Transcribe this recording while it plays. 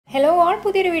Hello all,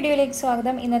 പുതിയൊരു വീഡിയോയിലേക്ക്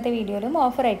സ്വാഗതം. ഇന്നത്തെ വീഡിയോയിലും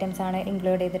ഓഫർ ഐറ്റംസ് ആണ്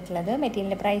ഇൻക്ലൂഡ് ചെയ്തിട്ടുള്ളത്.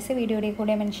 മെറ്റീരിയലിന്റെ പ്രൈസ് വീഡിയോയുടെ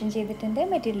കൂടെ മെൻഷൻ ചെയ്തിട്ടുണ്ട്.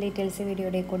 മെറ്റീരിയൽ ഡീറ്റെയിൽസ്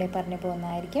വീഡിയോയുടെ കൂടെ പറഞ്ഞു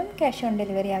പോകുന്നതായിരിക്കും. ക്യാഷ് ഓൺ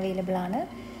ഡെലിവറി അവൈലബിൾ ആണ്.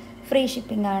 ഫ്രീ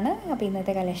ഷിപ്പിംഗ് ആണ്. അപ്പോൾ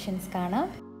ഇന്നത്തെ കളക്ഷൻസ് കാണാം.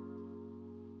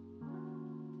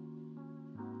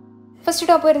 ഫസ്റ്റ്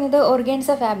ടോപ്പ് വരുന്നത്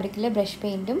ഓർഗൻസ ഫാബ്രിക്കിൽ ബ്രഷ്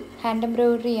പെയിൻറ്റും ഹാൻഡ്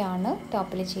എംബ്രോയിഡറി ആണ്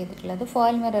ടോപ്പിൽ ചെയ്തിട്ടുള്ളത്.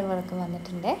 ഫോയിൽ മിറർ വർക്ക്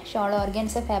വന്നിട്ടുണ്ട്. ഷോൾ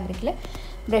ഓർഗൻസ ഫാബ്രിക്കിൽ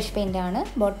ബ്രഷ് പെയിൻ്റ് ആണ്.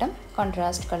 ബോട്ടം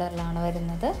കോൺട്രാസ്റ്റ് കളറിലാണ്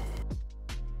വരുന്നത്.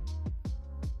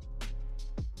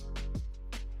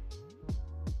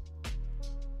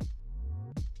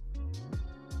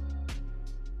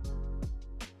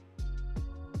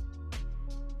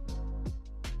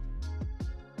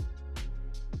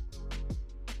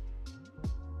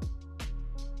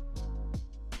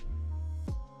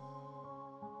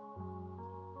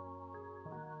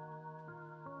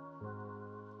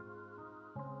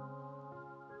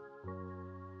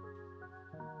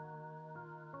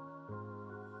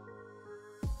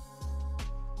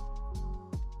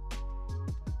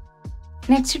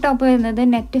 നെക്സ്റ്റ് ടോപ്പ് വരുന്നത്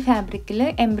നെറ്റ് ഫാബ്രിക്കിൽ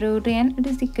എംബ്രോയിഡറി ആൻഡ്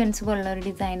ഒരു സീക്വൻസ് പോലുള്ള ഒരു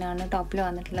ഡിസൈനാണ് ടോപ്പിൽ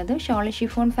വന്നിട്ടുള്ളത്. ഷോൾ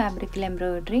ഷിഫോൺ ഫാബ്രിക്കിൽ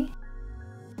എംബ്രോയിഡറി.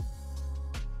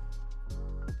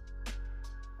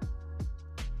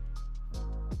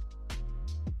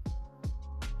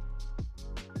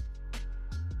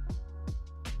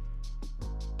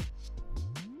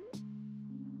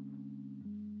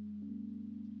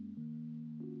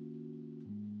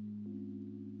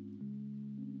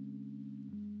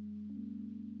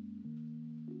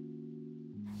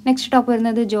 നെക്സ്റ്റ് ടോപ്പ്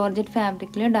വരുന്നത് ജോർജറ്റ്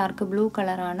ഫാബ്രിക്കിൽ ഡാർക്ക് ബ്ലൂ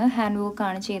കളറാണ്. ഹാൻഡ് വർക്ക്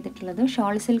ആണ് ചെയ്തിട്ടുള്ളത്.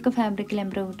 ഷോൾ സിൽക്ക് ഫാബ്രിക്കിൽ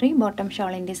embroidery. Bottom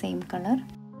ഷോളിൻ്റെ same colour.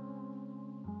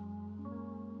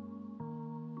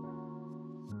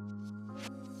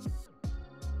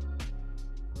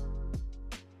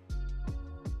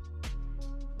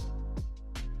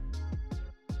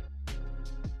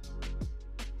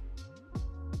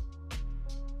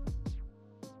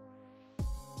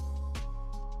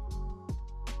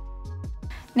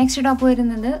 Next top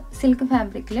വരുന്നത് സിൽക്ക്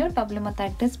ഫാബ്രിക്കിൽ ടോപ്പിൽ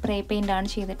മൊത്തമായിട്ട് സ്പ്രേ പെയിൻ്റ് ആണ്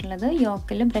ചെയ്തിട്ടുള്ളത്.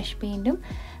 യോക്കിൽ ബ്രഷ് പെയിൻറ്റും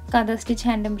കഥ stitch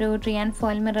hand embroidery and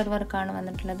foil mirror വർക്കാണ്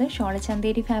വന്നിട്ടുള്ളത്. ഷോൾ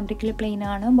ചന്തേരി ഫാബ്രിക്കിൽ പ്ലെയിൻ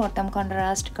ആണ്. Bottom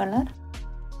contrast colour.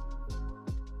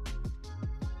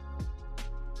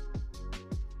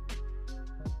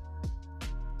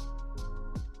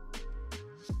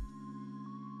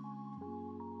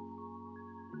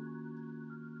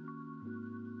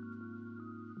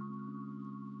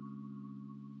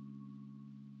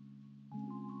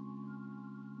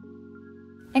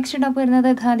 Next top വരുന്നത്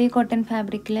ഖാദി കോട്ടൺ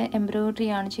ഫാബ്രിക്കിൽ എംബ്രോയിഡറി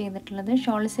ആണ് ചെയ്തിട്ടുള്ളത്.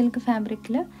 ഷോൾ സിൽക്ക്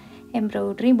ഫാബ്രിക്കിൽ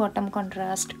embroidery. Bottom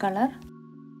contrast colour.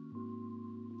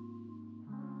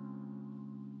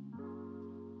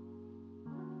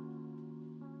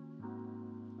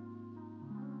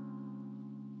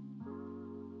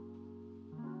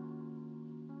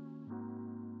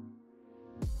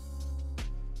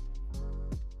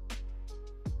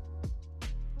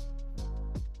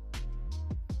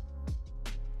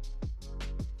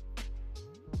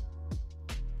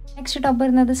 Next top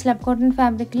വരുന്നത് സ്ലബ് കോട്ടൺ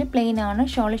ഫാബ്രിക്കിൽ പ്ലെയിൻ ആണ്.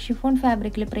 ഷോൾ ഷിഫോൺ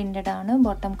ഫാബ്രിക്കിൽ പ്രിന്റഡ് ആണ്.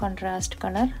 Bottom contrast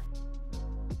colour.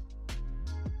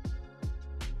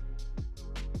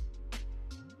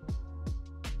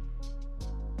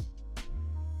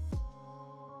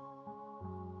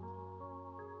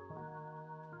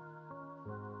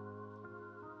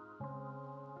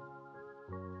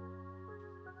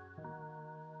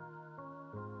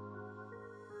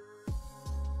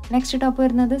 Next top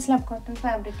വരുന്നത് സ്ലബ് കോട്ടൺ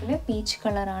ഫാബ്രിക്കിൽ പീച്ച്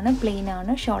കളറാണ്. പ്ലെയിൻ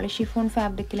ആണ്. ഷോൾ ഷിഫോൺ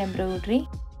ഫാബ്രിക്കിൽ എംബ്രോയിഡറി.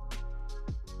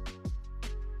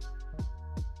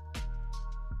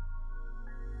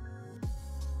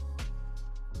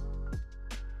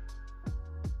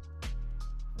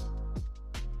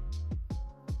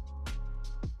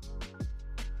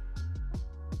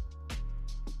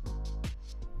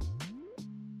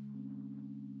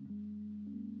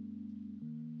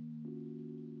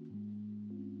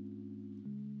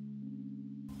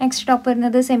 നെക്സ്റ്റ് ടോപ്പ്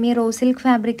വരുന്നത് സെമി റോ സിൽക്ക്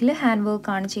ഫാബ്രിക്കിൽ ഹാൻഡ്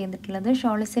വർക്ക് ആണ് ചെയ്തിട്ടുള്ളത്.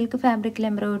 ഷോൾ സിൽക്ക് ഫാബ്രിക്കിൽ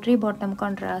embroidery. Bottom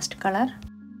contrast colour.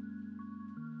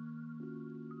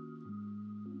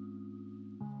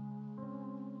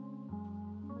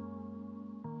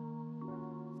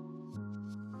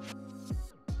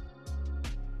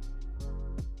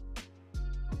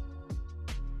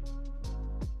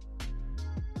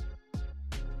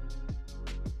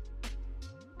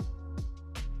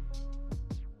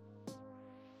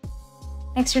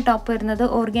 Next top വരുന്നത്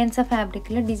ഓർഗാൻസ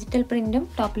ഫാബ്രിക്കിൽ ഡിജിറ്റൽ പ്രിന്റും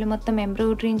ടോപ്പിൽ മൊത്തം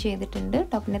എംബ്രോയിഡറിയും ചെയ്തിട്ടുണ്ട്.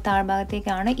 ടോപ്പിൻ്റെ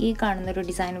താഴ്ഭാഗത്തേക്കാണ് ഈ കാണുന്നൊരു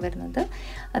ഡിസൈൻ വരുന്നത്.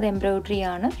 അത് എംബ്രോയിഡറി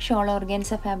ആണ്. ഷോൾ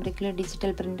ഓർഗാൻസ ഫാബ്രിക്കിൽ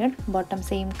digital printed. Bottom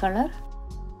same colour.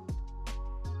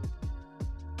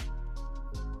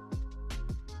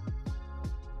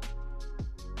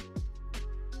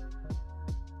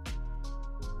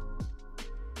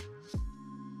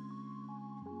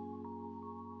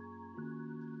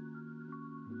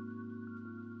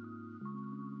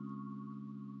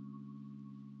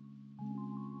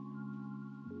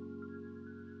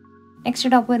 Next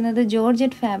top വരുന്നത്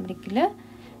ജോർജറ്റ് ഫാബ്രിക്കിൽ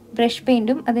ബ്രഷ്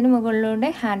പെയിൻറ്റും അതിന് മുകളിലൂടെ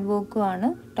ഹാൻഡ് വർക്കും ആണ്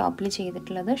ടോപ്പിൽ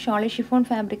ചെയ്തിട്ടുള്ളത്. ഷോളി ഷിഫോൺ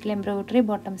ഫാബ്രിക്കിൽ എംബ്രോയിഡറി,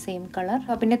 ബോട്ടം സെയിം കളർ.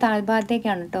 ടോപ്പിൻ്റെ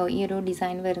താഴ്ഭാഗത്തേക്കാണ് കേട്ടോ ഈ ഒരു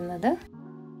ഡിസൈൻ വരുന്നത്.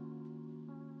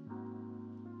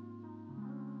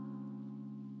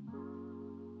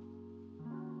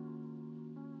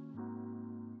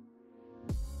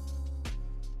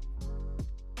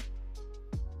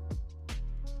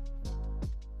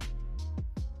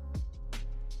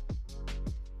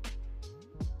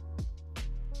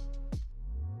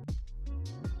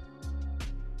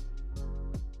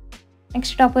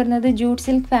 നെക്സ്റ്റ് ടോപ്പ് വരുന്നത് ജൂട്ട്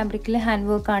സിൽക്ക് ഫാബ്രിക്കിൽ ഹാൻഡ്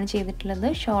വർക്ക് ആണ് ചെയ്തിട്ടുള്ളത്.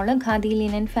 ഷോള് ഖാദി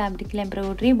ലിനൻ ഫാബ്രിക്കിൽ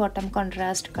embroidery, bottom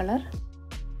contrast colour.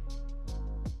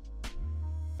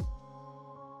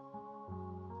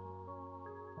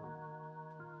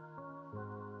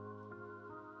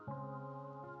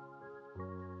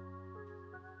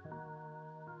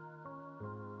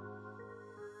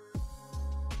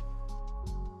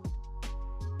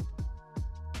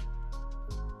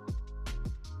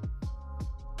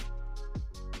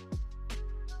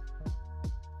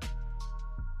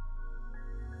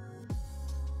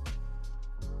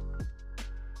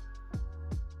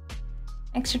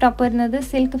 Next top വരുന്നത്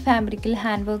സിൽക്ക് ഫാബ്രിക്കിൽ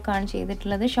ഹാൻഡ് വർക്ക് ആണ്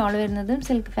ചെയ്തിട്ടുള്ളത്. ഷോൾ വരുന്നതും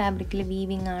സിൽക്ക് ഫാബ്രിക്കിൽ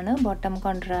വീവിംഗ് ആണ്, bottom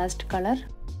contrast colour.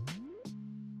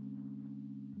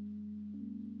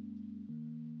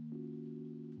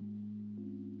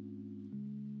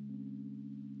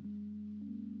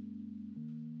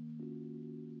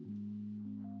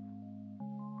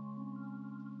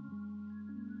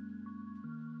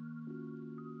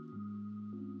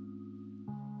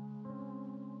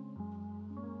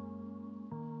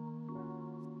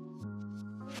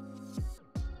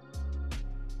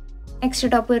 Next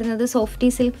top വരുന്നത് സോഫ്റ്റി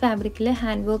സിൽക്ക് ഫാബ്രിക്കിൽ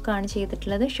ഹാൻഡ് വർക്ക് ആണ്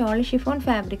ചെയ്തിട്ടുള്ളത്. ഷോളി ഷിഫോൺ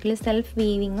ഫാബ്രിക്കിൽ സെൽഫ്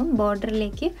വീവിങ്ങും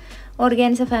ബോർഡറിലേക്ക്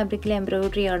ഓർഗാൻസ ഫാബ്രിക്കിൽ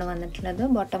എംബ്രോയിഡറി ആണ് വന്നിട്ടുള്ളത്,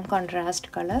 bottom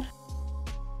contrast colour.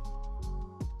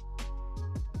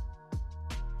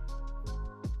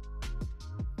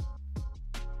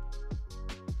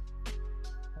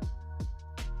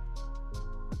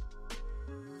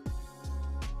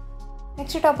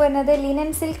 Next top വരുന്നത് ലിനൻ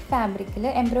സിൽക്ക് ഫാബ്രിക്കിൽ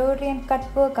എംബ്രോയിഡറി ആൻഡ്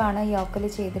കട്ട് വർക്ക് ആണ് യോക്കിൽ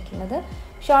ചെയ്തിട്ടുള്ളത്.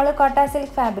 ഷോള് കോട്ട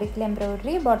സിൽക്ക് ഫാബ്രിക്കിൽ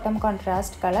എംബ്രോയിഡറി, ബോട്ടം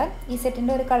കോൺട്രാസ്റ്റ് കളർ. ഈ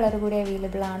സെറ്റിൻ്റെ ഒരു കളർ കൂടി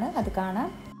അവൈലബിൾ ആണ്, അത് കാണാം.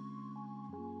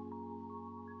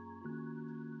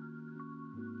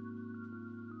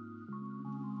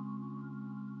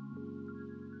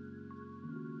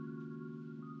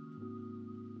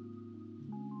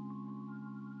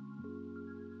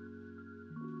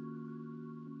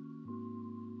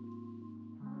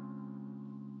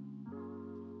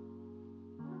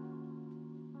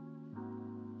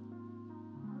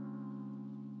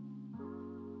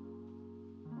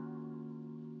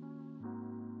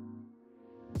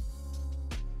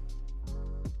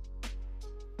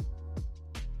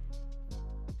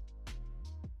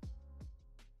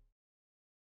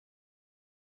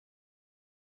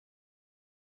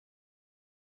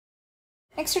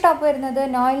 നെക്സ്റ്റ് ടോപ്പ് വരുന്നത്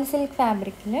നോയിൽ സിൽക്ക്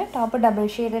ഫാബ്രിക്കിൽ ടോപ്പ് ഡബിൾ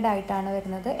ഷെയ്ഡഡ് ആയിട്ടാണ്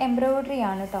വരുന്നത്. എംബ്രോയിഡറി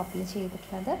ആണ് ടോപ്പിൽ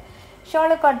ചെയ്തിട്ടുള്ളത്.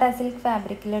 ഷോള് കോട്ട സിൽക്ക്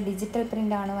ഫാബ്രിക്കിൽ ഡിജിറ്റൽ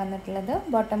പ്രിൻ്റ് ആണ് വന്നിട്ടുള്ളത്,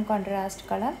 ബോട്ടം കോൺട്രാസ്റ്റ്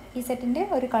കളർ. ഈ സെറ്റിൻ്റെ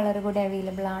ഒരു കളർ കൂടി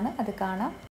അവൈലബിൾ ആണ്, അത്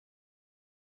കാണാം.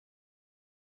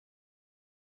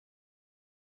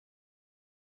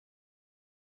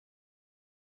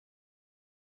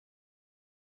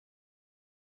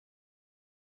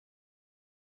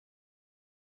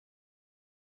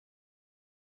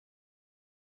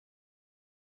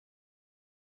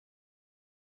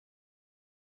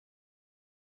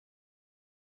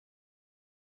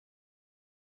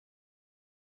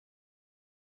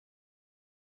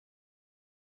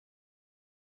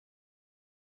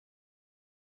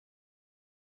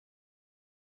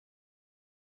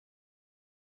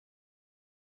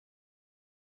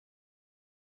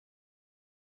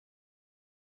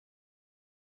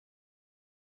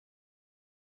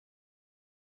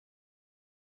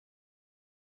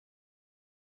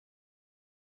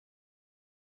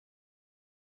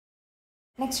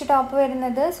 നെക്സ്റ്റ് ടോപ്പ്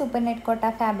വരുന്നത് സൂപ്പർ നെറ്റ് കോട്ട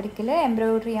ഫാബ്രിക്കിൽ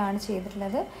എംബ്രോയിഡറി ആണ്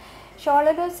ചെയ്തിട്ടുള്ളത്.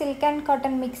 ഷോളൊരു സിൽക്ക് ആൻഡ്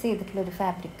കോട്ടൺ മിക്സ് ചെയ്തിട്ടുള്ളൊരു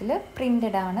ഫാബ്രിക്കിൽ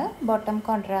പ്രിൻ്റഡ് ആണ്, ബോട്ടം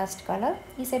കോൺട്രാസ്റ്റ് കളർ.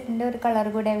 ഈ സെറ്റിൻ്റെ ഒരു കളർ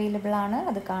കൂടി അവൈലബിൾ ആണ്,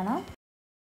 അത് കാണാം.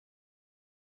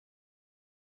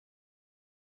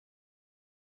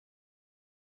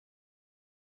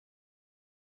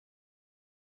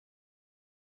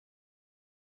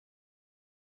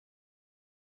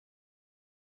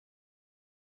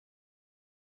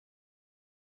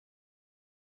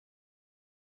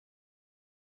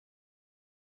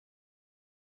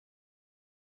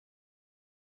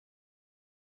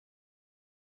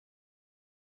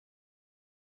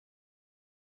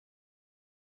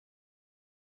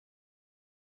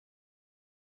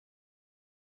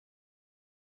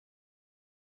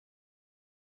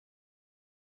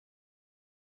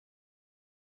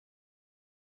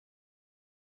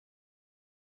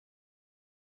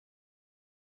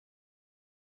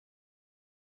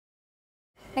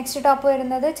 നെക്സ്റ്റ് ടോപ്പ്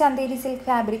വരുന്നത് ചന്തേരി സിൽക്ക്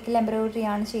ഫാബ്രിക്കിൽ എംബ്രോയിഡറി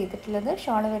ആണ് ചെയ്തിട്ടുള്ളത്.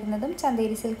 ഷോൾ വരുന്നതും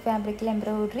ചന്തേരി സിൽക്ക് ഫാബ്രിക്കിൽ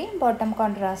എംബ്രോയിഡറി, ബോട്ടം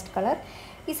കോൺട്രാസ്റ്റ് കളർ.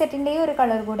 ഈ സെറ്റിൻ്റെ ഒരു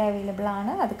കളർ കൂടെ അവൈലബിൾ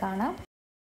ആണ്, അത് കാണാം.